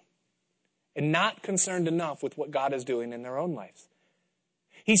doing and not concerned enough with what God is doing in their own lives.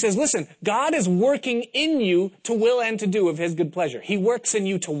 He says, listen, God is working in you to will and to do of his good pleasure. He works in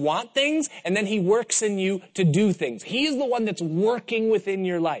you to want things, and then he works in you to do things. He is the one that's working within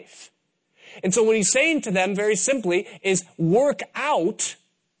your life. And so what he's saying to them very simply is work out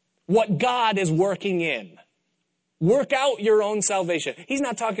what God is working in. Work out your own salvation. He's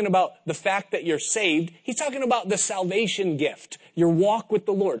not talking about the fact that you're saved. He's talking about the salvation gift, your walk with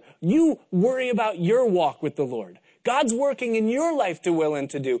the Lord. You worry about your walk with the Lord. God's working in your life to will and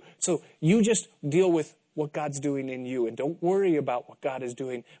to do. So you just deal with what God's doing in you, and don't worry about what God is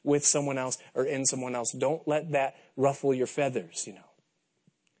doing with someone else or in someone else. Don't let that ruffle your feathers,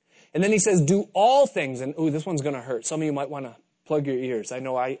 And then he says, do all things. And this one's going to hurt. Some of you might want to plug your ears. I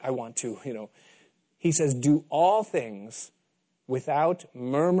know I want to, He says, do all things without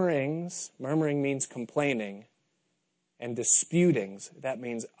murmurings. Murmuring means complaining. And disputings. That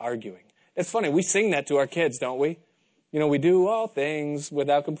means arguing. It's funny. We sing that to our kids, don't we? We do all things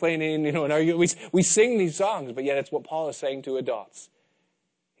without complaining, and argue. We sing these songs, but yet it's what Paul is saying to adults.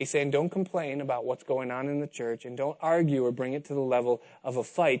 He's saying, don't complain about what's going on in the church, and don't argue or bring it to the level of a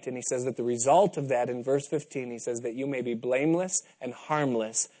fight. And he says that the result of that, in verse 15, he says that you may be blameless and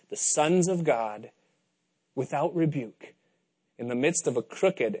harmless, the sons of God, without rebuke, in the midst of a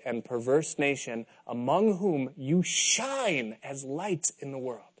crooked and perverse nation, among whom you shine as lights in the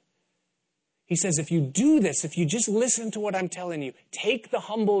world. He says, if you do this, if you just listen to what I'm telling you, take the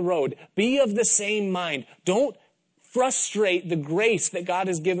humble road, be of the same mind, don't frustrate the grace that God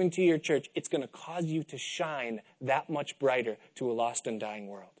has given to your church, it's going to cause you to shine that much brighter to a lost and dying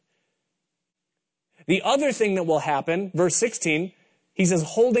world. The other thing that will happen, verse 16, he says,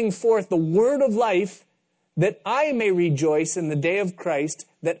 holding forth the word of life, that I may rejoice in the day of Christ,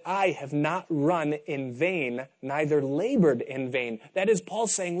 that I have not run in vain, neither labored in vain. That is Paul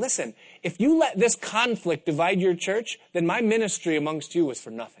saying, listen, if you let this conflict divide your church, then my ministry amongst you is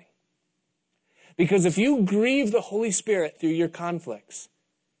for nothing. Because if you grieve the Holy Spirit through your conflicts,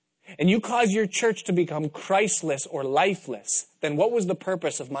 and you cause your church to become Christless or lifeless, then what was the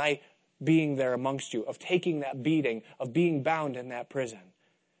purpose of my being there amongst you, of taking that beating, of being bound in that prison?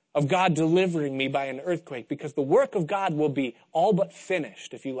 Of God delivering me by an earthquake, because the work of God will be all but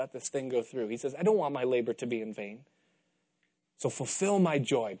finished if you let this thing go through. He says, I don't want my labor to be in vain. So fulfill my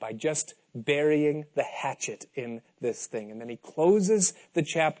joy by just burying the hatchet in this thing. And then he closes the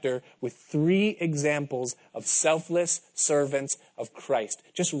chapter with 3 examples of selfless servants of Christ.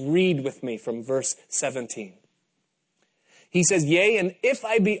 Just read with me from verse 17. He says, yea, and if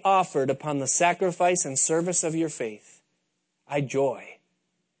I be offered upon the sacrifice and service of your faith, I joy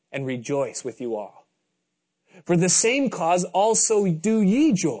and rejoice with you all. For the same cause also do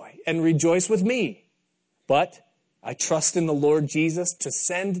ye joy and rejoice with me. But I trust in the Lord Jesus to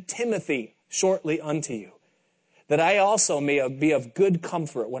send Timothy shortly unto you, that I also may be of good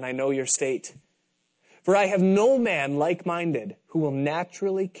comfort when I know your state. For I have no man like-minded who will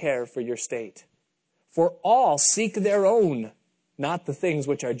naturally care for your state. For all seek their own, not the things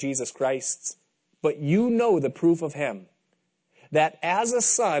which are Jesus Christ's. but you know the proof of him, that as a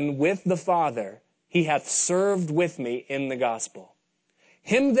son with the Father, he hath served with me in the gospel.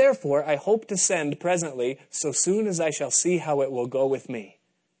 Him therefore I hope to send presently, so soon as I shall see how it will go with me.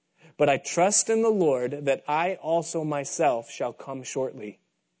 But I trust in the Lord that I also myself shall come shortly.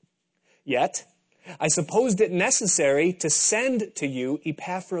 Yet I supposed it necessary to send to you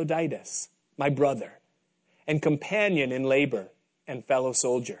Epaphroditus, my brother, and companion in labor, and fellow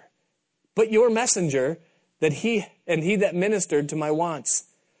soldier, but your messenger, that he that ministered to my wants.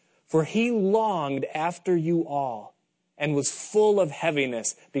 For he longed after you all, and was full of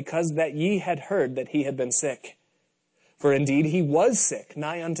heaviness, because that ye had heard that he had been sick. For indeed he was sick,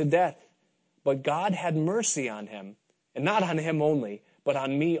 nigh unto death. But God had mercy on him, and not on him only, but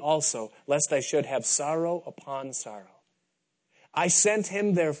on me also, lest I should have sorrow upon sorrow. I sent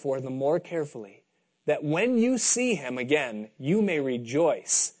him therefore the more carefully, that when you see him again, you may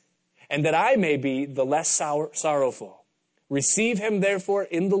rejoice, and that I may be the less sorrowful. Receive him therefore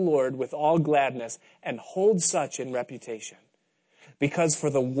in the Lord with all gladness, and hold such in reputation. Because for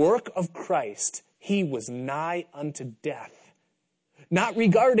the work of Christ he was nigh unto death, not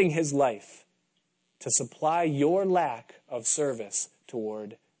regarding his life, to supply your lack of service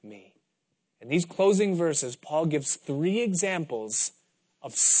toward me. In these closing verses, Paul gives 3 examples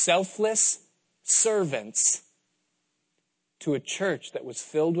of selfless servants to a church that was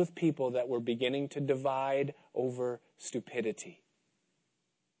filled with people that were beginning to divide over stupidity.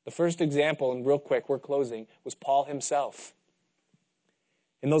 The first example, and real quick, we're closing, was Paul himself.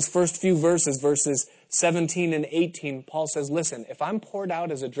 In those first few verses, verses 17 and 18, Paul says, listen, if I'm poured out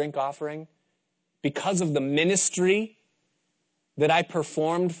as a drink offering because of the ministry that I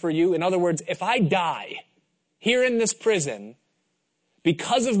performed for you, in other words, if I die here in this prison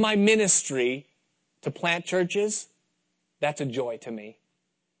because of my ministry to plant churches, that's a joy to me.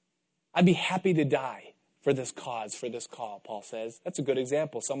 I'd be happy to die for this cause, for this call, Paul says. That's a good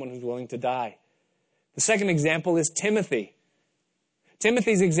example, someone who's willing to die. The second example is Timothy.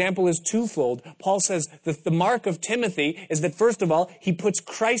 Timothy's example is twofold. Paul says that the mark of Timothy is that, first of all, he puts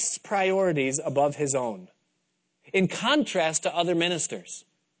Christ's priorities above his own, in contrast to other ministers.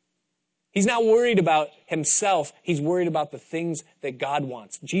 He's not worried about himself. He's worried about the things that God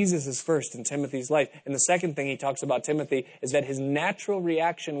wants. Jesus is first in Timothy's life. And the second thing he talks about Timothy is that his natural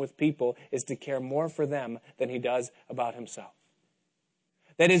reaction with people is to care more for them than he does about himself.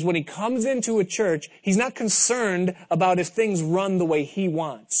 That is, when he comes into a church, he's not concerned about if things run the way he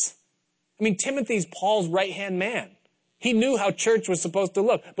wants. I mean, Timothy's Paul's right-hand man. He knew how church was supposed to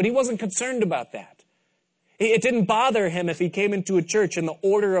look, but he wasn't concerned about that. It didn't bother him if he came into a church and the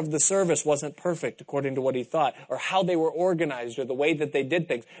order of the service wasn't perfect according to what he thought, or how they were organized, or the way that they did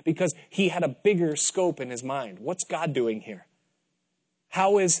things, because he had a bigger scope in his mind. What's God doing here?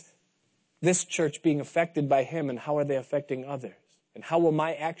 How is this church being affected by him, and how are they affecting others? And how will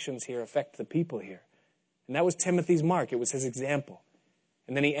my actions here affect the people here? And that was Timothy's mark. It was his example.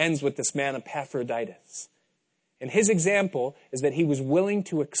 And then he ends with this man Epaphroditus. And his example is that he was willing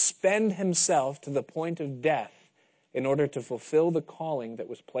to expend himself to the point of death in order to fulfill the calling that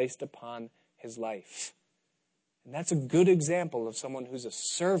was placed upon his life. And that's a good example of someone who's a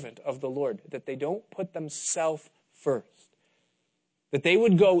servant of the Lord, that they don't put themselves first. That they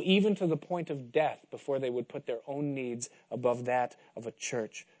would go even to the point of death before they would put their own needs above that of a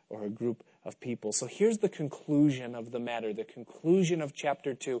church or a group of people. So here's the conclusion of the matter, the conclusion of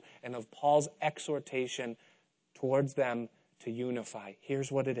chapter 2 and of Paul's exhortation towards them to unify. Here's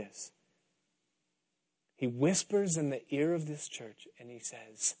what it is. He whispers in the ear of this church and he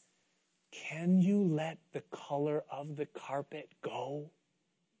says, can you let the color of the carpet go?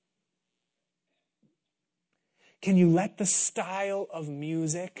 Can you let the style of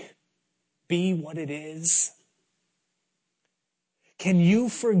music be what it is? Can you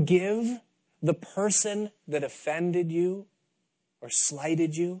forgive the person that offended you or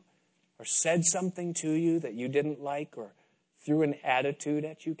slighted you or said something to you that you didn't like or threw an attitude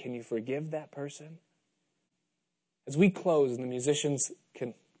at you? Can you forgive that person? As we close and the musicians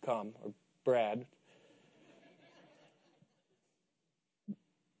can come, or Brad,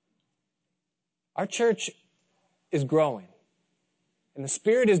 our church is growing. And the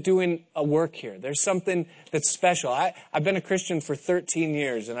Spirit is doing a work here. There's something that's special. I've been a Christian for 13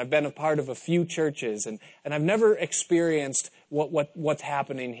 years, and I've been a part of a few churches, and I've never experienced what's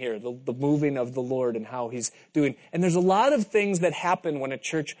happening here, the moving of the Lord and how He's doing. And there's a lot of things that happen when a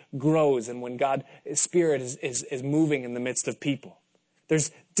church grows and when God's Spirit is moving in the midst of people.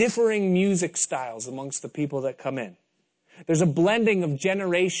 There's differing music styles amongst the people that come in. There's a blending of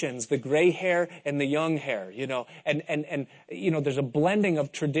generations, the gray hair and the young hair, and there's a blending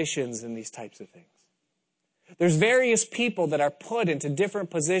of traditions in these types of things. There's various people that are put into different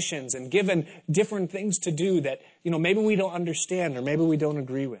positions and given different things to do that, maybe we don't understand or maybe we don't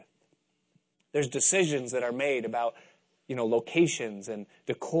agree with. There's decisions that are made about, locations and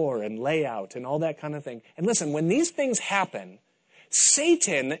decor and layout and all that kind of thing. And listen, when these things happen,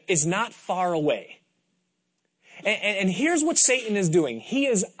 Satan is not far away. And here's what Satan is doing. He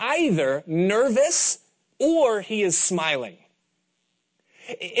is either nervous or he is smiling.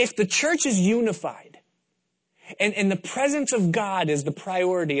 If the church is unified and the presence of God is the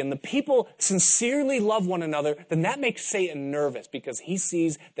priority and the people sincerely love one another, then that makes Satan nervous because he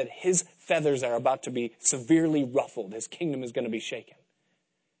sees that his feathers are about to be severely ruffled. His kingdom is going to be shaken.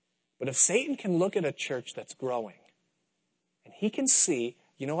 But if Satan can look at a church that's growing and he can see,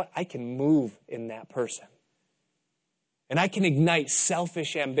 I can move in that person. And I can ignite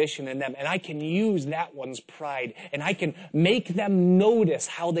selfish ambition in them. And I can use that one's pride. And I can make them notice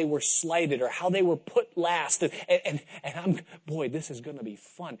how they were slighted or how they were put last. And this is going to be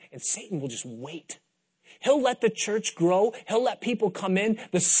fun. And Satan will just wait. He'll let the church grow. He'll let people come in.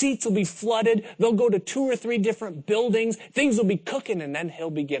 The seats will be flooded. They'll go to 2 or 3 different buildings. Things will be cooking. And then he'll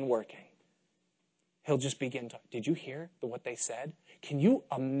begin working. He'll just begin to, did you hear what they said? Can you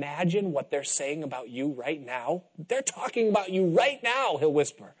imagine what they're saying about you right now? They're talking about you right now, he'll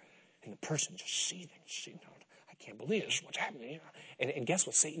whisper. And the person just seething. I can't believe this. What's happening? And guess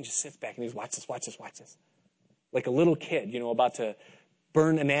what? Satan just sits back and he's, watch this. Like a little kid, about to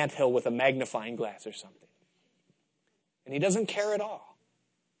burn an anthill with a magnifying glass or something. And he doesn't care at all.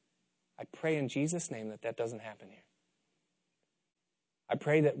 I pray in Jesus' name that doesn't happen here. I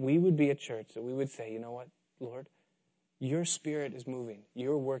pray that we would be a church that we would say, you know what, Lord? Your Spirit is moving.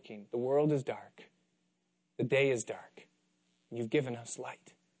 You're working. The world is dark. The day is dark. You've given us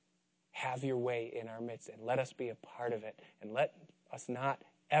light. Have your way in our midst and let us be a part of it. And let us not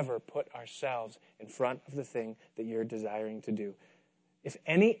ever put ourselves in front of the thing that you're desiring to do. If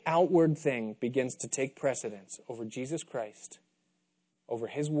any outward thing begins to take precedence over Jesus Christ, over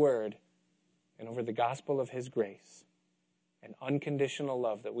his word, and over the gospel of his grace, and unconditional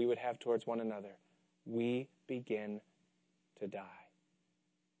love that we would have towards one another, we begin to die.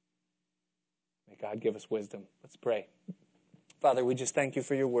 May God give us wisdom. Let's pray. Father, we just thank you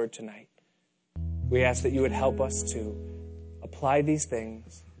for your word tonight. We ask that you would help us to apply these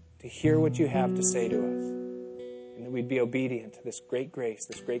things, to hear what you have to say to us, and that we'd be obedient to this great grace,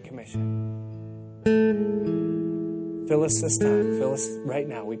 this great commission. Fill us this time. Fill us right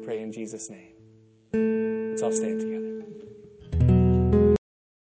now, we pray in Jesus' name. Let's all stand together.